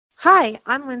Hi,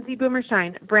 I'm Lindsay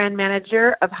Boomershine, brand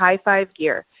manager of High Five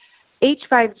Gear.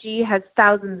 H5G has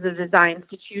thousands of designs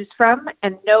to choose from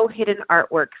and no hidden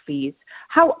artwork fees.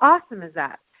 How awesome is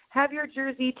that? Have your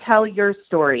jersey tell your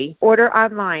story. Order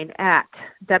online at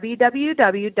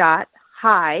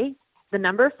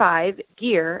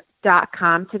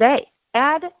www.high5gear.com today.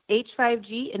 Add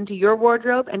H5G into your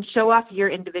wardrobe and show off your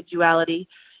individuality.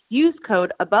 Use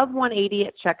code ABOVE180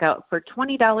 at checkout for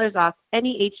 $20 off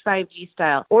any H5G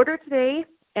style. Order today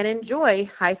and enjoy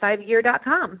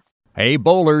high5gear.com. Hey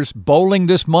bowlers, Bowling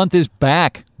This Month is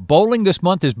back. Bowling This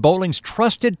Month is bowling's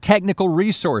trusted technical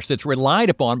resource that's relied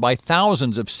upon by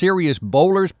thousands of serious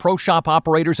bowlers, pro shop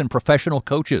operators, and professional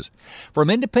coaches. From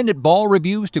independent ball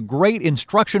reviews to great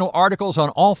instructional articles on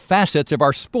all facets of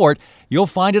our sport, you'll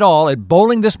find it all at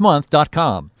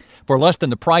bowlingthismonth.com. For less than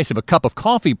the price of a cup of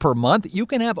coffee per month, you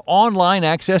can have online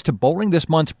access to Bowling This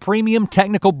Month's premium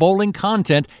technical bowling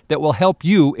content that will help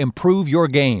you improve your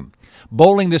game.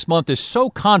 Bowling This Month is so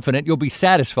confident you'll be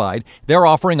satisfied, they're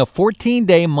offering a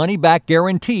 14-day money-back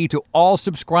guarantee to all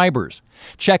subscribers.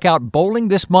 Check out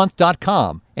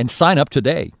bowlingthismonth.com and sign up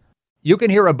today. You can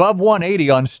hear Above 180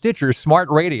 on Stitcher Smart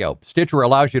Radio. Stitcher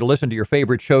allows you to listen to your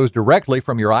favorite shows directly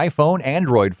from your iPhone,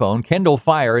 Android phone, Kindle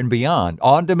Fire, and beyond,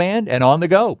 on demand and on the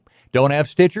go. Don't have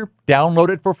Stitcher? Download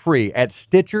it for free at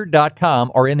Stitcher.com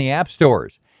or in the app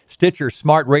stores. Stitcher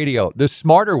Smart Radio, the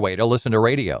smarter way to listen to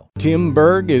radio. Tim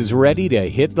Berg is ready to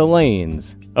hit the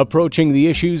lanes, approaching the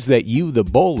issues that you, the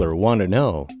bowler, want to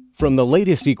know. From the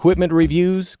latest equipment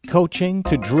reviews, coaching,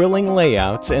 to drilling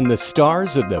layouts, and the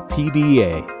stars of the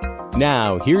PBA.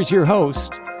 Now, here's your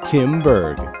host, Tim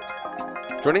Berg.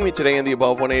 Joining me today on the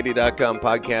Above180.com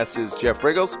podcast is Jeff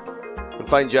Richgels. You can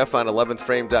find Jeff on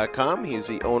 11thframe.com. He's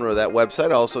the owner of that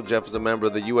website. Also, Jeff is a member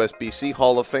of the USBC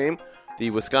Hall of Fame, the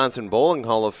Wisconsin Bowling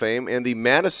Hall of Fame, and the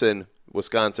Madison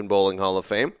Wisconsin Bowling Hall of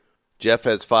Fame. Jeff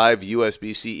has 5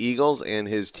 USBC Eagles, and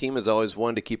his team is always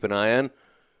one to keep an eye on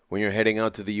when you're heading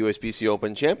out to the USBC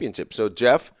Open Championship. So,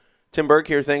 Jeff, Tim Berg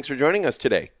here. Thanks for joining us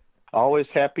today. Always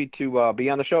happy to be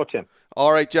on the show, Tim.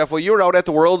 All right, Jeff. Well, you were out at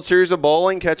the World Series of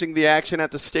Bowling, catching the action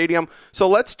at the stadium. So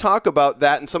let's talk about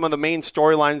that and some of the main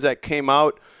storylines that came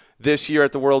out this year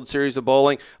at the World Series of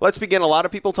Bowling. Let's begin. A lot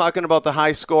of people talking about the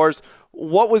high scores.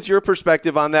 What was your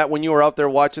perspective on that when you were out there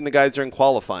watching the guys during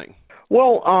qualifying?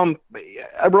 Well,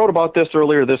 I wrote about this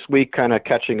earlier this week, kind of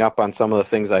catching up on some of the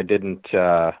things I didn't.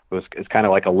 It's kind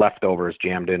of like a leftovers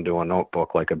jammed into a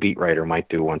notebook, like a beat writer might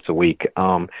do once a week.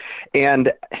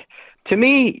 And to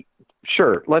me,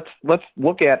 sure, let's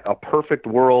look at a perfect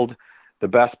world, the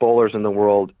best bowlers in the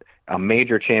world, a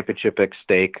major championship at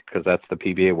stake, because that's the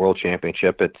PBA World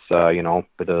Championship. It's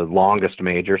the longest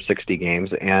major, 60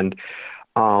 games, and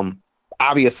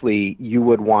obviously you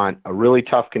would want a really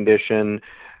tough condition,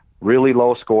 really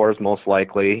low scores most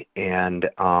likely, and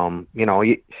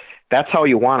that's how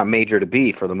you want a major to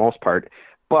be for the most part.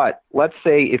 But let's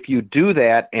say if you do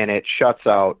that and it shuts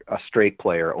out a straight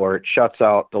player, or it shuts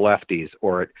out the lefties,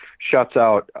 or it shuts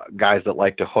out guys that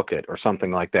like to hook it, or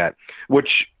something like that,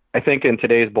 which I think in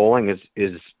today's bowling is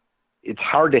it's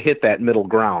hard to hit that middle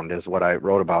ground, is what I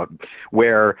wrote about,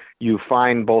 where you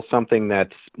find both something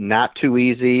that's not too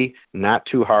easy, not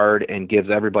too hard, and gives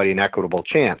everybody an equitable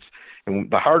chance.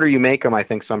 And the harder you make them, I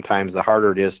think sometimes the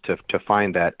harder it is to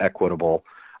find that equitable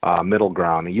middle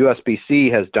ground. The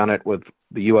USBC has done it with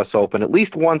the U.S. Open at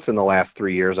least once in the last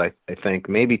 3 years, I think,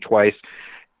 maybe twice.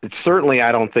 It certainly,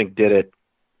 I don't think, did it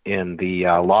in the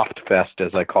Loft Fest,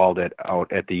 as I called it,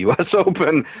 out at the U.S.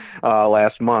 Open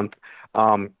last month.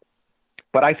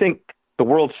 But I think the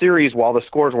World Series, while the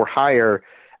scores were higher,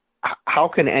 how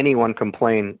can anyone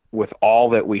complain with all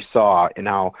that we saw? And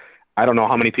now, I don't know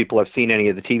how many people have seen any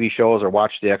of the TV shows or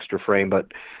watched the Extra Frame, but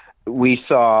we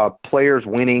saw players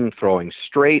winning, throwing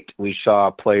straight. We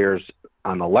saw players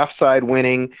on the left side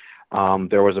winning.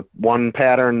 There was one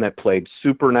pattern that played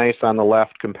super nice on the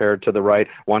left compared to the right,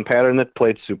 one pattern that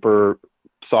played super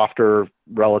softer,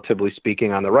 relatively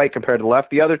speaking, on the right compared to the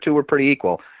left. The other two were pretty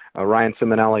equal. Ryan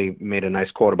Simonelli made a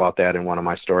nice quote about that in one of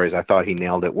my stories. I thought he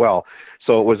nailed it well.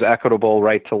 So it was equitable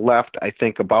right to left, I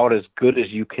think about as good as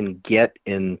you can get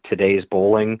in today's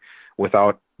bowling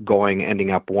without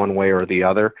ending up one way or the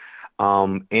other.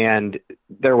 And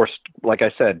there were, like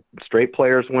I said, straight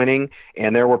players winning,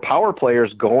 and there were power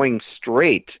players going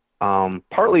straight,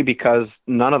 partly because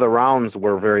none of the rounds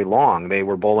were very long. They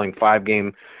were bowling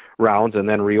 5-game rounds and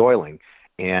then re-oiling.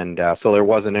 And so there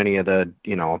wasn't any of the,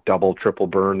 double, triple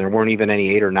burn. There weren't even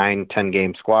any 8 or 9,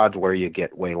 10-game squads where you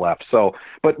get way left. So,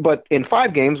 but in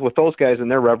 5 games with those guys and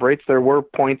their rev rates, there were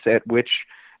points at which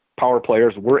power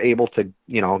players were able to,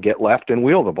 get left and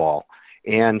wheel the ball.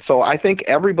 And so I think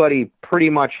everybody pretty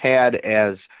much had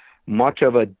as much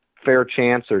of a fair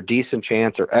chance or decent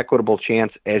chance or equitable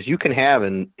chance as you can have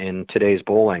in today's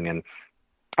bowling. And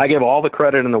I give all the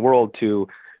credit in the world to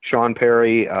Sean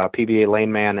Perry, PBA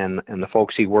Laneman, and the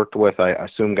folks he worked with, I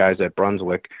assume guys at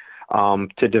Brunswick,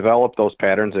 to develop those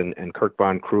patterns, and Kirk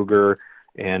Von Kruger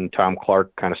and Tom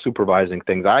Clark kind of supervising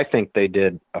things. I think they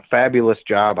did a fabulous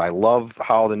job. I love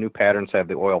how the new patterns have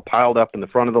the oil piled up in the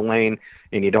front of the lane,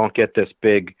 and you don't get this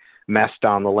big mess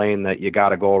down the lane that you got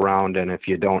to go around. And if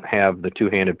you don't have the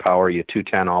two-handed power, you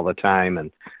 210 all the time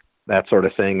and that sort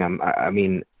of thing. I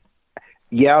mean,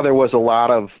 yeah, there was a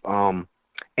lot of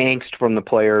angst from the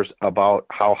players about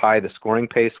how high the scoring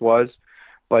pace was.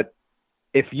 But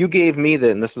if you gave me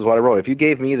and this is what I wrote, if you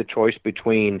gave me the choice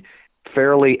between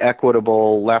fairly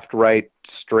equitable left, right,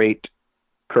 straight,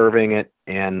 curving it,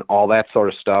 and all that sort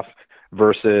of stuff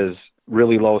versus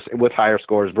really low with higher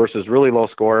scores versus really low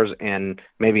scores and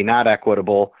maybe not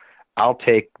equitable, I'll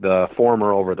take the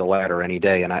former over the latter any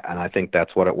day. And I think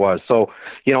that's what it was. So,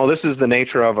 this is the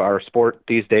nature of our sport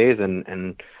these days.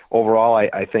 And overall,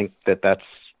 I think that's,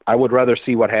 I would rather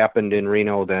see what happened in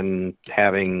Reno than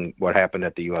having what happened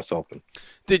at the U.S. Open.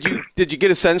 Did you get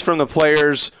a sense from the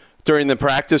players during the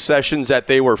practice sessions that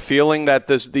they were feeling that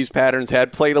these patterns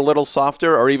had played a little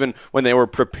softer, or even when they were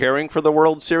preparing for the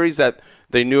World Series, that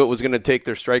they knew it was going to take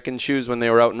their striking shoes when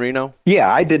they were out in Reno?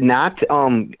 Yeah, I did not.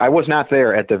 I was not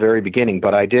there at the very beginning,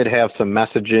 but I did have some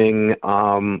messaging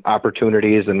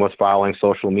opportunities and was following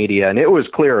social media, and it was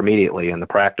clear immediately in the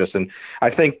practice. And I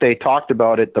think they talked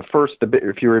about it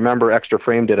if you remember, Extra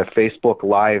Frame did a Facebook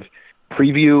Live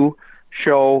preview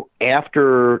show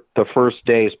after the first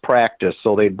day's practice.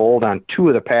 So they bowled on two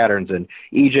of the patterns, and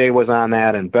EJ was on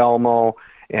that, and Belmo,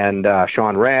 and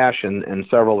Sean Rash, and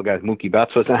several of the guys. Mookie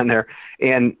Betts was on there.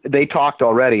 And they talked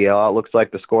already, it looks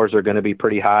like the scores are going to be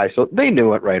pretty high. So they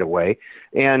knew it right away.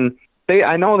 And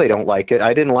I know they don't like it.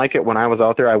 I didn't like it when I was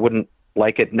out there. I wouldn't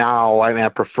like it now. I mean, I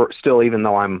prefer still, even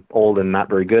though I'm old and not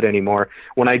very good anymore,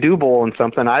 when I do bowl in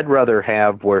something, I'd rather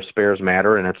have where spares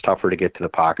matter and it's tougher to get to the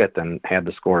pocket than have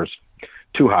the scores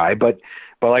too high. But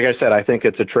like I said, I think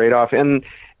it's a trade-off. And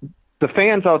the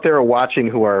fans out there are watching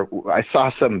I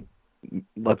saw some,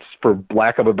 for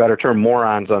lack of a better term,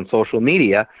 morons on social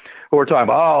media who are talking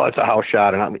about, it's a house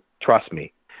shot. And trust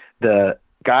me, the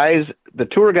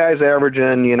tour guys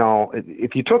averaging,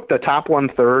 if you took the top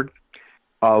 1/3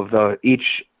 of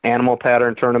each animal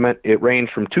pattern tournament, it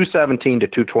ranged from 217 to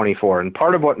 224. And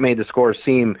part of what made the scores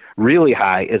seem really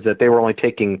high is that they were only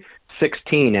taking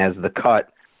 16 as the cut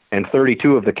and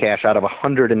 32 of the cash out of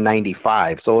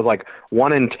 195. So it was like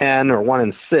 1 in 10 or 1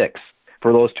 in 6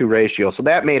 for those two ratios. So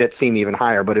that made it seem even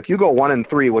higher. But if you go 1 in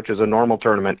 3, which is a normal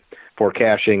tournament for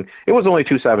cashing, it was only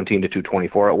 217 to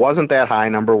 224. It wasn't that high,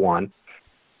 number one.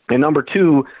 And number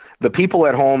two, the people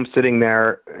at home sitting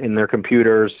there in their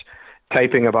computers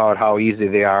typing about how easy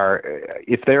they are,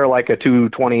 if they're like a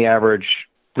 220 average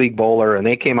league bowler and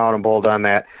they came out and bowled on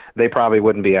that, they probably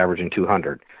wouldn't be averaging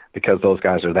 200 because those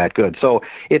guys are that good. So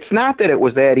it's not that it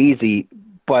was that easy,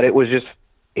 but it was just,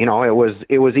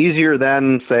 it was easier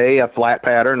than, say, a flat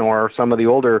pattern or some of the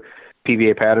older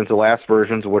PBA patterns, the last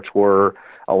versions, which were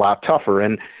a lot tougher.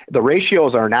 And the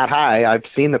ratios are not high. I've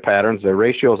seen the patterns. The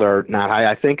ratios are not high.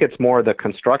 I think it's more the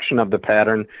construction of the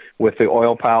pattern with the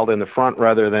oil piled in the front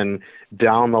rather than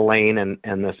down the lane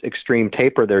and this extreme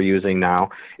taper they're using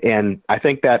now. And I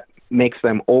think that makes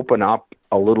them open up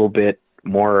a little bit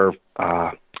more,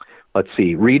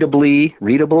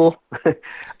 readable,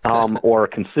 or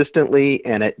consistently,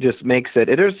 and it just makes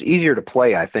it is easier to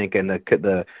play, I think, and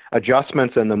the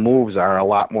adjustments and the moves are a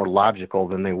lot more logical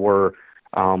than they were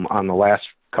on the last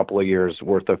couple of years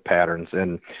worth of patterns.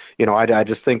 And, I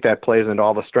just think that plays into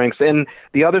all the strengths. And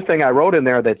the other thing I wrote in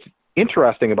there that's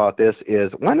interesting about this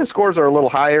is when the scores are a little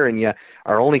higher and you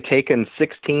are only taking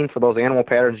 16 for those animal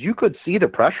patterns, you could see the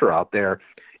pressure out there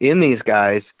in these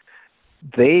guys.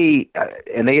 A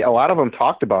lot of them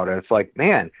talked about it. It's like,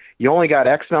 man, you only got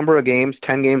X number of games,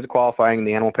 10 games of qualifying in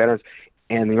the animal patterns,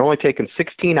 and you're only taking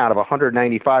 16 out of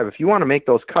 195. If you want to make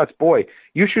those cuts, boy,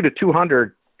 you shoot a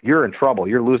 200, you're in trouble.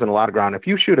 You're losing a lot of ground. If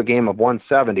you shoot a game of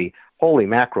 170, holy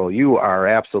mackerel, you are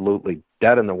absolutely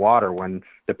dead in the water when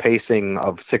the pacing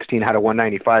of 16 out of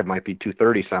 195 might be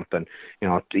 230 something.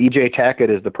 EJ Tackett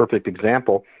is the perfect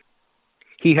example.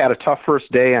 He had a tough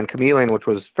first day on Chameleon, which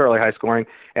was fairly high scoring,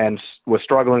 and was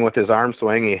struggling with his arm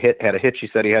swing. He had a hitch he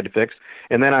said he had to fix.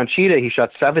 And then on Cheetah, he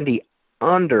shot 70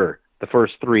 under the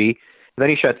first three. Then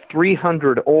he shot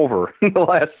 300 over the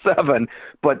last 7.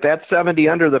 But that 70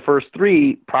 under the first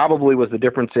 3 probably was the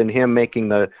difference in him making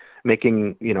the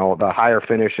making, the higher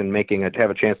finish and have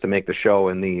a chance to make the show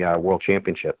in the World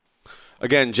Championship.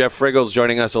 Again, Jeff Richgels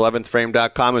joining us.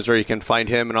 11thframe.com is where you can find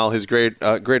him and all his great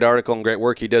article and great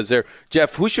work he does there.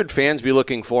 Jeff, who should fans be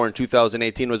looking for in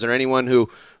 2018? Was there anyone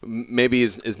who maybe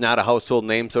is not a household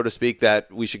name, so to speak,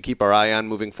 that we should keep our eye on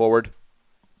moving forward?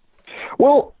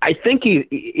 Well, I think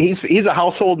he's a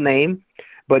household name,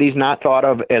 but he's not thought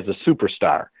of as a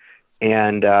superstar.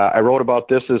 And I wrote about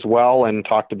this as well and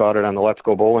talked about it on the Let's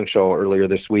Go Bowling show earlier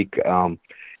this week.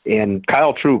 And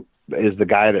Kyle Troup is the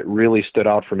guy that really stood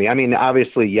out for me. I mean,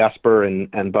 obviously Jesper and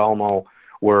Belmo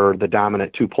were the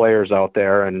dominant two players out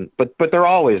there, but they're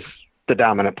always the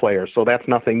dominant players, so that's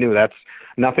nothing new. That's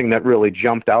nothing that really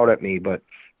jumped out at me, but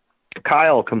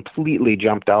Kyle completely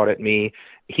jumped out at me.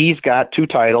 He's got 2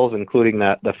 titles, including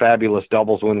the fabulous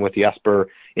doubles win with Jesper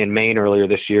in Maine earlier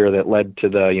this year that led to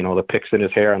the picks in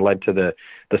his hair and led to the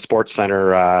Sports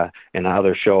Center and the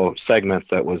other show segments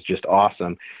that was just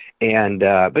awesome. And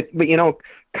but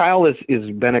Kyle has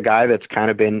been a guy that's kind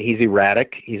of he's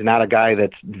erratic. He's not a guy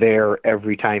that's there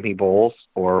every time he bowls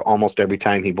or almost every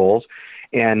time he bowls.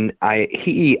 And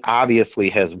he obviously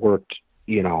has worked,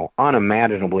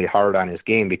 unimaginably hard on his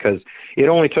game, because it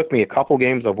only took me a couple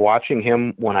games of watching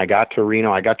him when I got to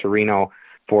Reno. I got to Reno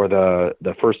for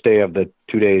the first day of the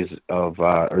 2 days of,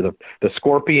 or the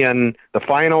Scorpion, the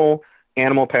final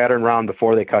animal pattern round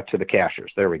before they cut to the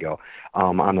cashers. There we go.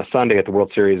 On the Sunday at the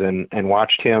World Series, and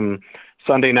watched him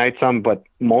Sunday night some, but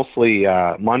mostly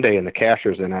Monday in the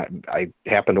cashers. And I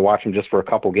happened to watch him just for a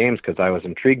couple games because I was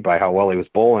intrigued by how well he was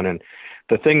bowling. And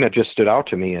the thing that just stood out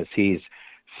to me is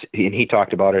and he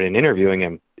talked about it in interviewing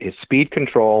him, his speed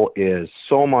control is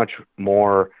so much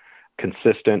more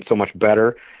consistent, so much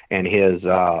better. And his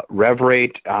rev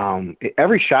rate,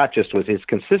 every shot just was his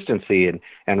consistency and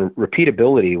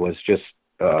repeatability was just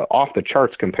off the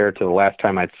charts compared to the last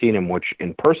time I'd seen him, which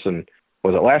in person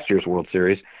was at last year's World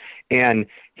Series. And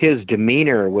his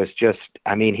demeanor was just,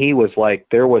 he was like,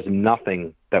 there was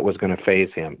nothing that was going to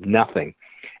faze him, nothing.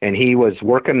 And he was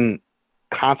working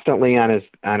constantly on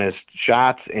his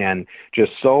shots and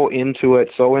just so into it,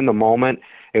 so in the moment.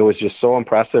 It was just so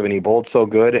impressive, and he bowled so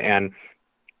good. And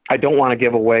I don't want to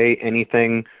give away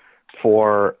anything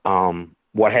for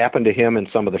what happened to him in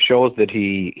some of the shows that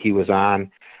he was on,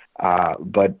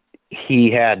 but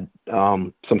he had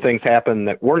some things happen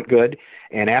that weren't good.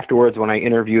 And afterwards, when I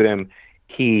interviewed him,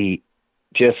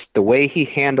 the way he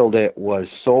handled it was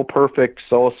so perfect,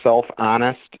 so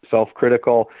self-honest,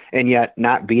 self-critical, and yet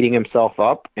not beating himself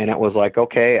up. And it was like,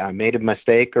 okay, I made a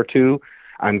mistake or two.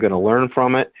 I'm going to learn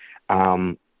from it.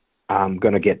 I'm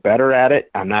going to get better at it.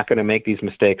 I'm not going to make these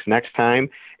mistakes next time.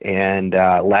 And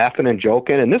laughing and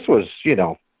joking. And this was,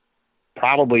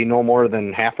 probably no more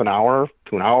than half an hour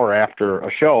to an hour after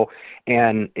a show.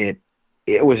 And it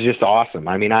was just awesome.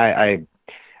 I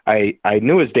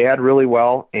knew his dad really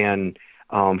well, and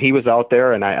he was out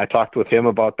there, and I talked with him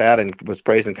about that and was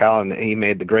praising Kyle, and he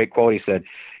made the great quote. He said,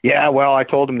 yeah, well, I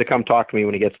told him to come talk to me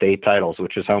when he gets to 8 titles,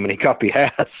 which is how many cup he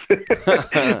has.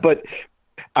 But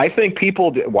I think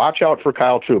people watch out for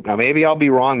Kyle Troup. Now, maybe I'll be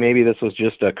wrong. Maybe this was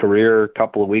just a career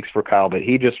couple of weeks for Kyle, but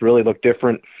he just really looked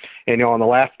different. And, and the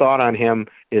last thought on him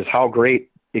is how great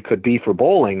it could be for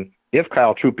bowling if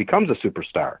Kyle Troup becomes a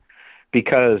superstar,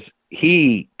 because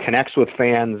he connects with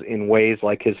fans in ways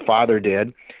like his father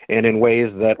did and in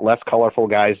ways that less colorful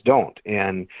guys don't.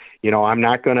 And, I'm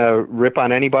not going to rip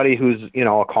on anybody who's,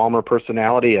 a calmer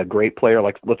personality, a great player.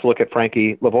 Like, let's look at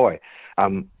Frankie Lavoie.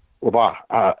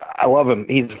 I love him.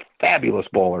 He's a fabulous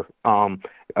bowler.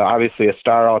 Obviously a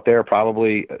star out there,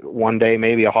 probably one day,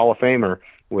 maybe a Hall of Famer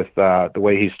with the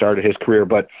way he started his career.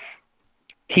 But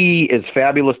he is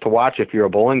fabulous to watch if you're a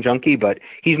bowling junkie, but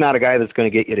he's not a guy that's going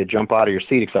to get you to jump out of your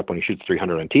seat, except when he shoots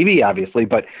 300 on TV, obviously.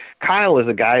 But Kyle is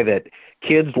a guy that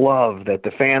kids love, that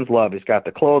the fans love. He's got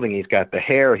the clothing, he's got the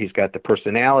hair, he's got the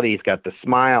personality, he's got the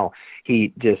smile.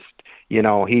 He just, he,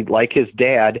 like his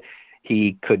dad,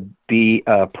 he could be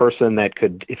a person that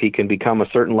could, if he can become a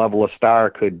certain level of star,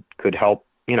 could help,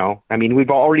 we've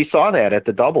already saw that at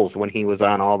the doubles when he was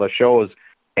on all the shows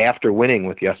after winning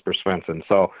with Jesper Svensson.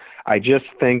 So I just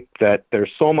think that there's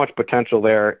so much potential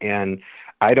there, and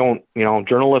I don't,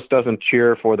 journalist doesn't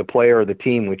cheer for the player or the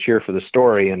team. We cheer for the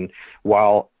story. And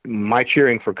while my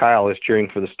cheering for Kyle is cheering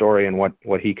for the story and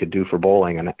what he could do for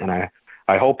bowling. And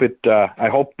I hope I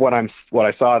hope what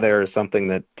I saw there is something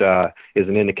that is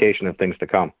an indication of things to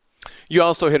come. You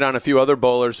also hit on a few other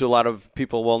bowlers who a lot of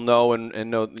people will know and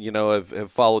know,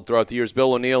 have followed throughout the years.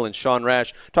 Bill O'Neill and Sean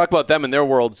Rash. Talk about them and their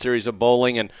World Series of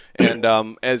bowling. And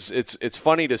as it's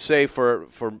funny to say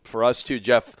for us too,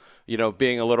 Jeff,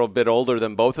 being a little bit older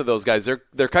than both of those guys.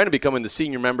 They're kind of becoming the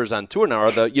senior members on tour now,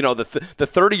 or the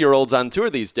 30-year-olds on tour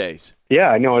these days. Yeah,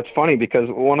 I know. It's funny because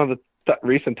one of the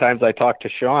recent times I talked to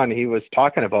Sean, he was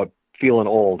talking about feeling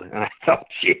old, and I thought,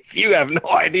 geez, you have no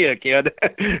idea, kid.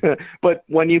 But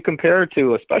when you compare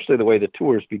to, especially the way the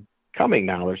tour's becoming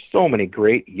now, there's so many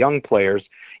great young players.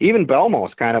 Even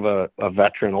Belmo's kind of a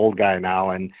veteran old guy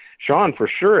now, and Sean for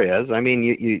sure is. I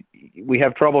mean, we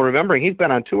have trouble remembering he's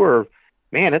been on tour.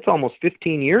 Man, it's almost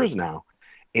 15 years now,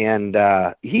 and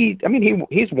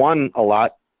he's won a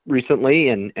lot recently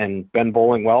and been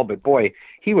bowling well. But boy,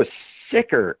 he was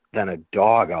sicker than a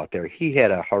dog out there. He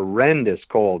had a horrendous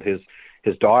cold.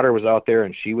 His daughter was out there,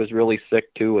 and she was really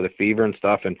sick too with a fever and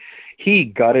stuff. And he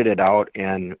gutted it out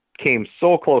and came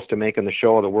so close to making the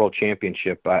show of the World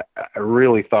Championship. I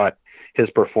really thought his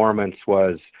performance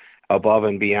was above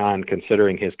and beyond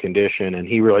considering his condition, and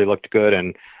he really looked good.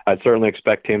 And I'd certainly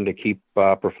expect him to keep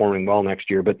performing well next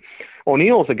year. But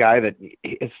O'Neill's a guy that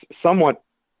is somewhat,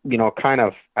 kind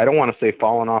of, I don't want to say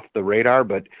fallen off the radar,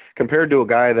 but compared to a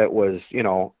guy that was,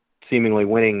 seemingly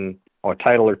winning a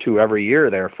title or two every year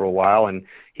there for a while, and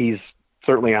he's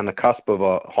certainly on the cusp of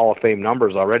a Hall of Fame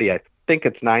numbers already. I think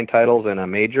it's 9 titles and a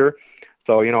major.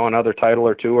 So, another title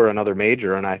or two or another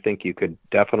major, and I think you could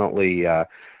definitely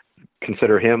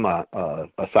consider him a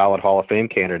solid Hall of Fame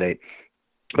candidate.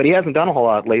 But he hasn't done a whole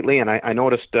lot lately, and I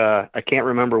noticed, I can't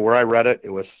remember where I read it.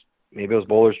 Maybe it was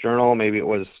Bowler's Journal, maybe it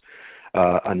was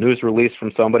a news release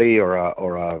from somebody or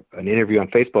an interview on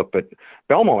Facebook. But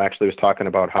Belmo actually was talking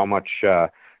about how much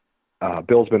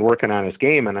Bill's been working on his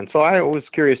game, and so I was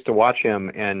curious to watch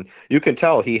him, and you can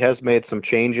tell he has made some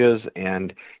changes,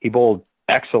 and he bowled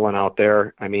excellent out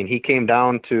there. I mean, he came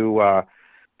down to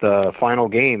the final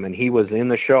game, and he was in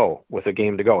the show with a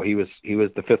game to go. He was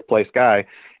the 5th place guy,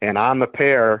 and on the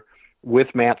pair with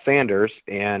Matt Sanders,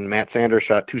 and Matt Sanders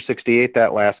shot 268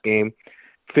 that last game,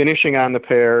 finishing on the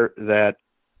pair that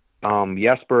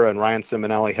Jesper and Ryan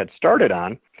Simonelli had started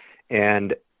on,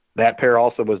 and that pair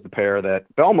also was the pair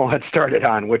that Belmo had started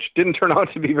on, which didn't turn out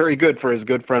to be very good for his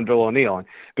good friend Bill O'Neill. And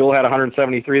Bill had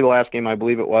 173 the last game, I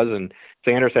believe it was, and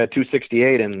Sanders had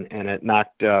 268, and it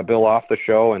knocked Bill off the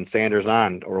show and Sanders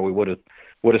on, or we would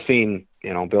have seen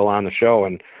Bill on the show,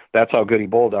 and that's how good he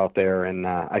bowled out there. And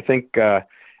I think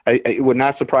it would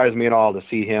not surprise me at all to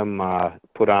see him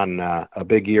put on a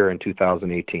big year in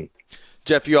 2018.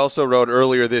 Jeff, you also wrote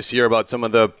earlier this year about some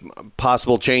of the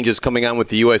possible changes coming on with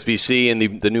the USBC and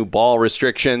the new ball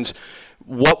restrictions.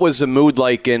 What was the mood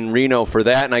like in Reno for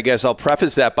that? And I guess I'll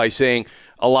preface that by saying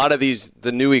a lot of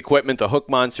the new equipment, the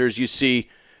hook monsters you see,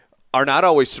 are not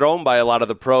always thrown by a lot of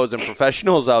the pros and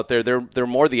professionals out there. They're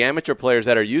more the amateur players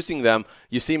that are using them.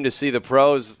 You seem to see the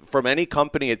pros from any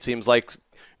company, it seems like,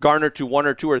 garner to 1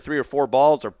 or 2 or 3 or 4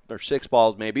 balls or 6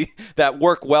 balls maybe that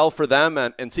work well for them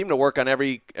and seem to work on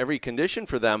every condition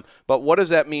for them. But what does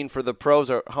that mean for the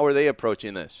pros, or how are they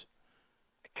approaching this?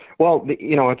 Well,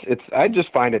 it's I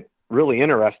just find it really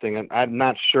interesting, and I'm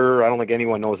not sure, I don't think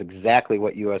anyone knows exactly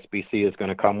what USBC is going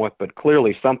to come with, but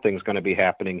clearly something's going to be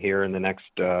happening here in the next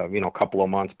couple of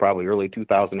months, probably early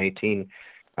 2018.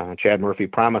 Chad Murphy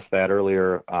promised that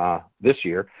earlier this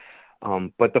year.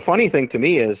 But the funny thing to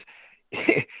me is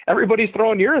everybody's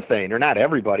throwing urethane, or not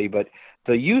everybody, but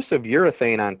the use of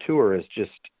urethane on tour is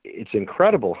just, it's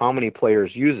incredible how many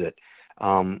players use it.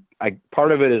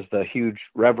 Part of it is the huge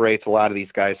rev rates a lot of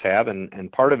these guys have,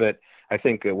 and part of it, I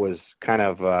think it was kind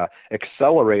of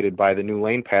accelerated by the new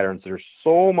lane patterns. There's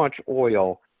so much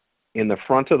oil in the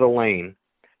front of the lane,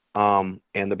 and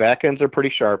the back ends are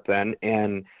pretty sharp then,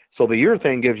 and so the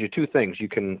urethane gives you 2 things. You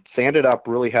can sand it up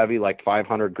really heavy, like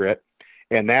 500 grit,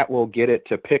 and that will get it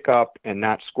to pick up and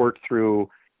not squirt through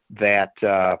that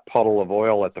puddle of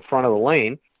oil at the front of the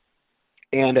lane.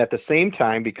 And at the same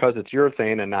time, because it's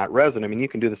urethane and not resin, I mean, you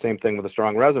can do the same thing with a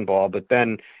strong resin ball, but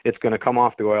then it's going to come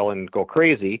off the oil and go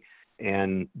crazy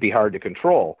and be hard to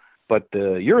control. But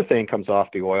the urethane comes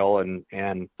off the oil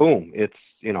and boom,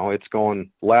 it's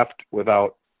going left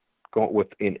without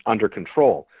going under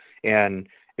control. And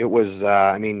it was,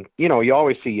 you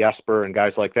always see Jesper and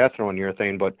guys like that throwing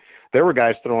urethane, but there were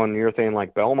guys throwing urethane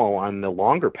like Belmo on the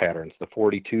longer patterns, the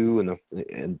 42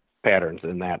 and patterns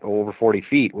and that over 40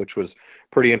 feet, which was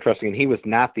pretty interesting. And he was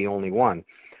not the only one.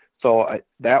 So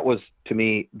that was, to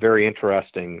me, very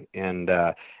interesting. And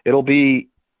it'll be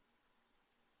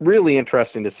really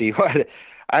interesting to see what,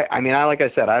 like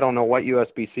I said, I don't know what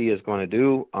USBC is going to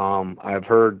do. I've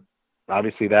heard,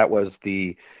 obviously, that was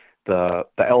the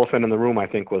elephant in the room, I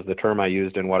think, was the term I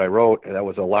used in what I wrote. There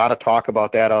was a lot of talk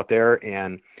about that out there,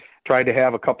 and tried to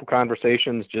have a couple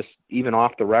conversations just even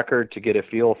off the record to get a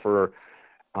feel for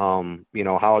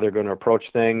how they're going to approach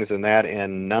things and that,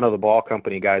 and none of the ball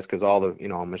company guys, because all the,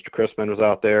 Mr. Chrisman was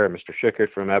out there, and Mr.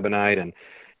 Schickert from Ebonite, and,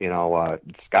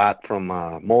 Scott from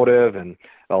Motive, and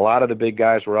a lot of the big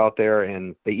guys were out there,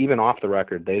 and they, even off the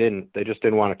record, they just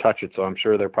didn't want to touch it. So I'm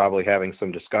sure they're probably having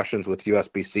some discussions with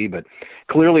USBC, but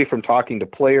clearly from talking to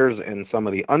players and some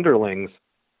of the underlings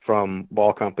from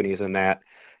ball companies and that,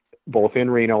 both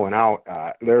in Reno and out,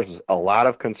 there's a lot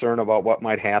of concern about what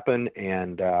might happen,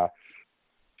 and a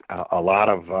lot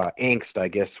of angst, I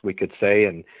guess we could say.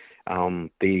 And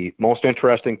the most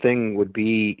interesting thing would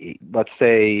be, let's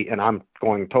say, and I'm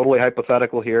going totally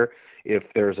hypothetical here, if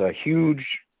there's a huge,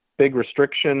 big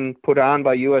restriction put on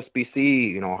by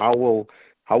USBC, how will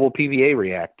PVA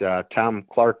react? Tom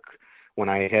Clark, when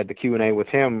I had the Q&A with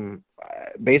him,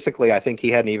 basically I think he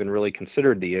hadn't even really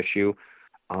considered the issue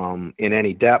in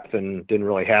any depth, and didn't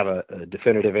really have a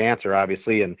definitive answer,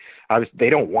 obviously. And obviously they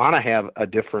don't want to have a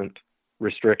different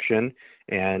restriction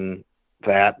and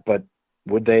that, but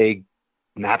would they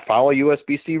not follow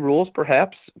USBC rules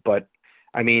perhaps? But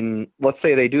I mean, let's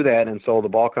say they do that, and so the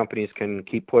ball companies can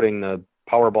keep putting the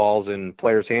power balls in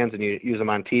players' hands and you use them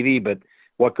on TV, but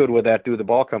what good would that do the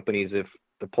ball companies if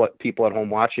the people at home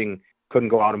watching couldn't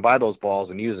go out and buy those balls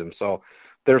and use them? So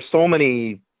there's so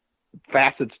many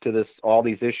facets to this, all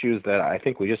these issues, that I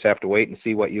think we just have to wait and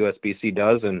see what USBC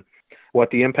does and what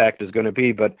the impact is going to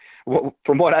be. But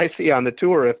from what I see on the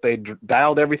tour, if they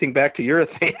dialed everything back to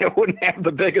urethane, it wouldn't have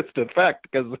the biggest effect,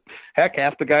 because heck,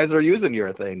 half the guys are using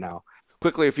urethane now.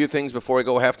 Quickly, a few things before we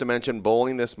go. I have to mention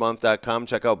bowlingthismonth.com.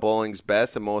 Check out bowling's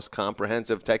best and most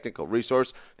comprehensive technical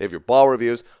resource. They have your ball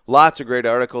reviews, lots of great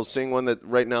articles. Seeing one that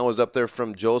right now is up there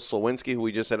from Joe Slowinski, who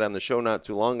we just had on the show not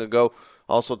too long ago.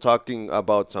 Also talking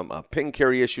about some pin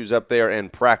carry issues up there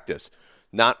and practice.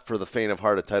 Not for the faint of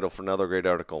heart, a title for another great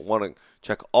article. Want to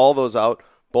check all those out.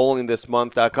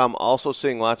 bowlingthismonth.com. Also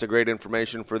seeing lots of great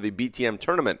information for the BTM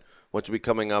tournament, which will be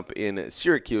coming up in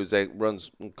Syracuse. That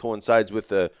coincides with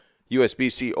the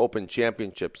USBC Open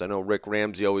Championships. I know Rick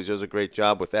Ramsey always does a great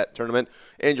job with that tournament,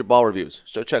 and your ball reviews.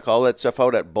 So check all that stuff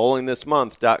out at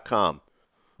bowlingthismonth.com.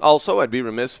 Also, I'd be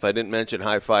remiss if I didn't mention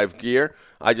High Five Gear.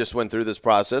 I just went through this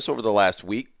process over the last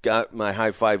week, got my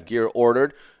High Five Gear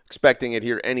ordered, expecting it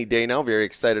here any day now. Very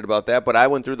excited about that. But I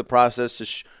went through the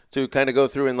process to kind of go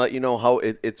through and let you know how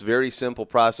it's a very simple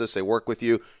process. They work with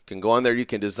you. You can go on there. You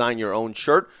can design your own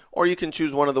shirt, or you can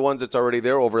choose one of the ones that's already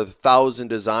there. Over 1,000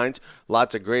 designs.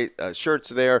 Lots of great shirts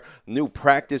there. New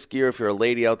practice gear if you're a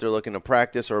lady out there looking to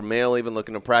practice, or a male even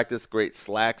looking to practice. Great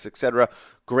slacks, etc.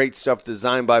 Great stuff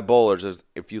designed by bowlers.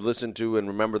 If you listen to and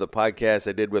remember the podcast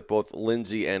I did with both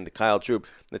Lindsay and Kyle Troop,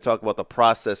 they talk about the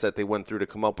process that they went through to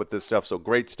come up with this stuff. So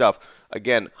great stuff.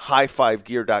 Again,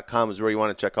 highfivegear.com is where you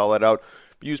want to check all that out.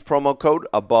 Use promo code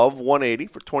ABOVE180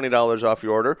 for $20 off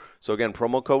your order. So again,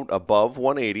 promo code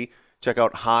ABOVE180. Check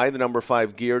out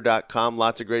high5gear.com.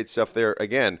 Lots of great stuff there.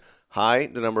 Again,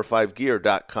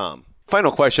 high5gear.com.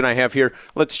 Final question I have here.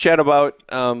 Let's chat about,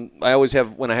 I always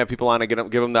have, when I have people on, I give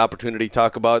them the opportunity to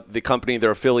talk about the company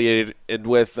they're affiliated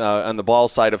with on the ball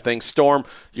side of things. Storm,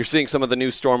 you're seeing some of the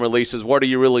new Storm releases. What are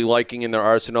you really liking in their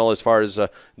arsenal as far as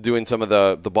doing some of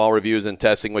the ball reviews and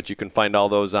testing, which you can find all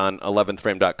those on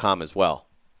 11thframe.com as well?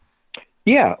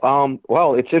 Yeah,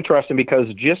 well, it's interesting because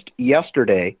just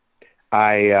yesterday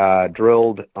I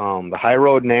drilled the High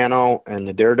Road Nano and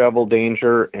the Daredevil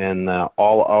Danger and the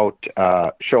All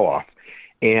Out Show Off.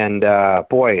 And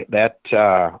boy, that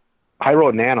High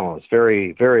Road Nano is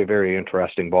very, very, very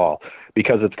interesting ball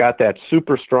because it's got that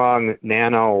super strong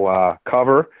nano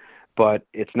cover, but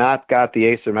it's not got the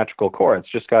asymmetrical core.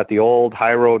 It's just got the old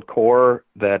High Road core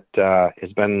that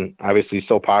has been obviously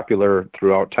so popular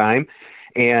throughout time.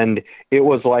 And it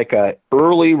was like a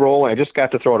early roll. I just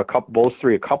got to throw it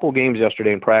a couple games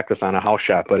yesterday in practice on a house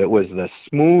shot, but it was the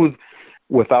smooth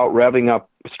without revving up,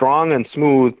 strong and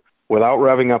smooth without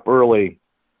revving up early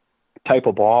type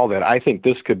of ball that I think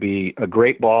this could be a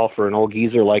great ball for an old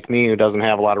geezer like me who doesn't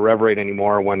have a lot of rev rate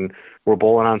anymore when we're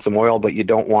bowling on some oil, but you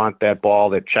don't want that ball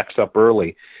that checks up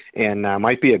early. And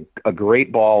might be a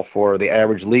great ball for the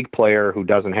average league player who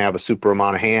doesn't have a super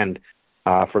amount of hand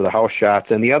for the house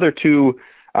shots. And the other two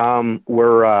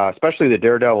were, especially the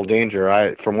Daredevil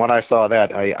Danger. From what I saw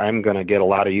I'm going to get a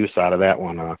lot of use out of that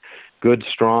one. Good,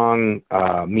 strong,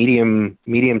 medium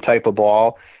type of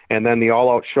ball. And then the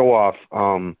All Out Show Off,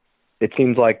 it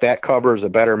seems like that covers a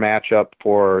better matchup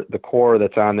for the core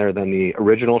that's on there than the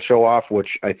original Show Off,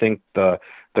 which I think the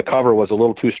cover was a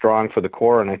little too strong for the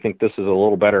core, and I think this is a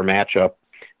little better matchup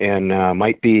and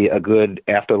might be a good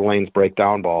after the lanes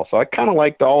breakdown ball. So I kind of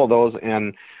liked all of those.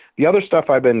 And the other stuff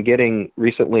I've been getting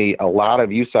recently a lot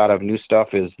of use out of new stuff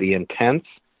is the Intense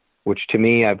which to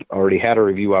me, I've already had a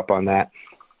review up on that.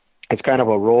 It's kind of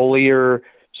a rollier,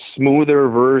 smoother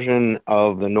version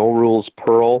of the No Rules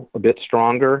Pearl, a bit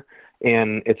stronger.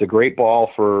 And it's a great ball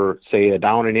for, say, a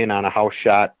down and in on a house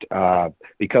shot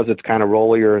because it's kind of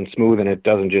rollier and smooth and it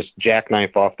doesn't just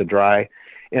jackknife off the dry.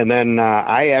 And then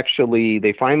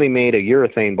they finally made a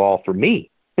urethane ball for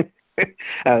me.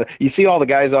 You see all the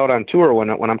guys out on tour when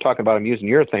I'm talking about them using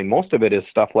urethane, most of it is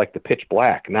stuff like the pitch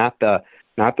black, not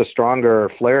the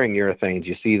stronger flaring urethanes.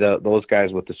 You see those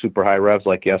guys with the super high revs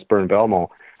like Jesper and Belmo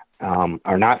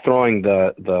are not throwing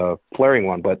the flaring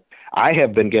one, but I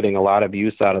have been getting a lot of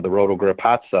use out of the Roto Grip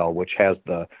Hot Cell, which has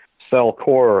the cell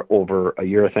core over a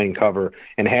urethane cover,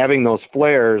 and having those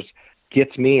flares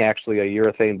gets me actually a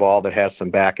urethane ball that has some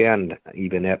back end,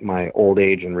 even at my old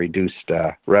age and reduced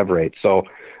rev rate. So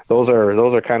those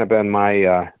are kind of been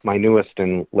my newest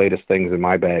and latest things in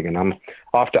my bag. And I'm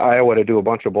off to Iowa to do a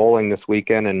bunch of bowling this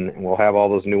weekend, and we'll have all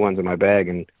those new ones in my bag.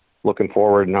 And looking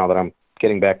forward now that I'm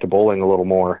getting back to bowling a little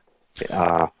more,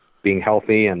 being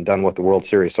healthy and done with the World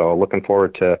Series. So looking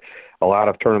forward to a lot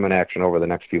of tournament action over the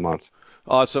next few months.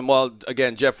 Awesome. Well,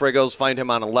 again, Jeff Richgels, find him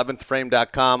on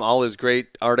 11thframe.com. All his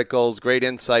great articles, great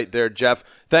insight there, Jeff.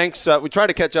 Thanks. We try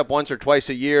to catch up once or twice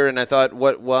a year, and I thought,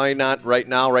 why not right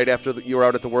now, right after you were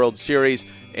out at the World Series,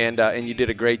 and you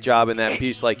did a great job in that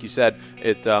piece. Like you said,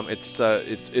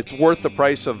 it's worth the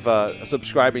price of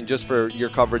subscribing just for your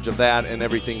coverage of that and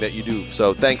everything that you do.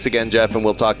 So thanks again, Jeff, and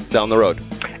we'll talk down the road.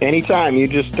 Anytime. You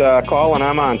just call and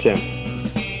I'm on, Tim.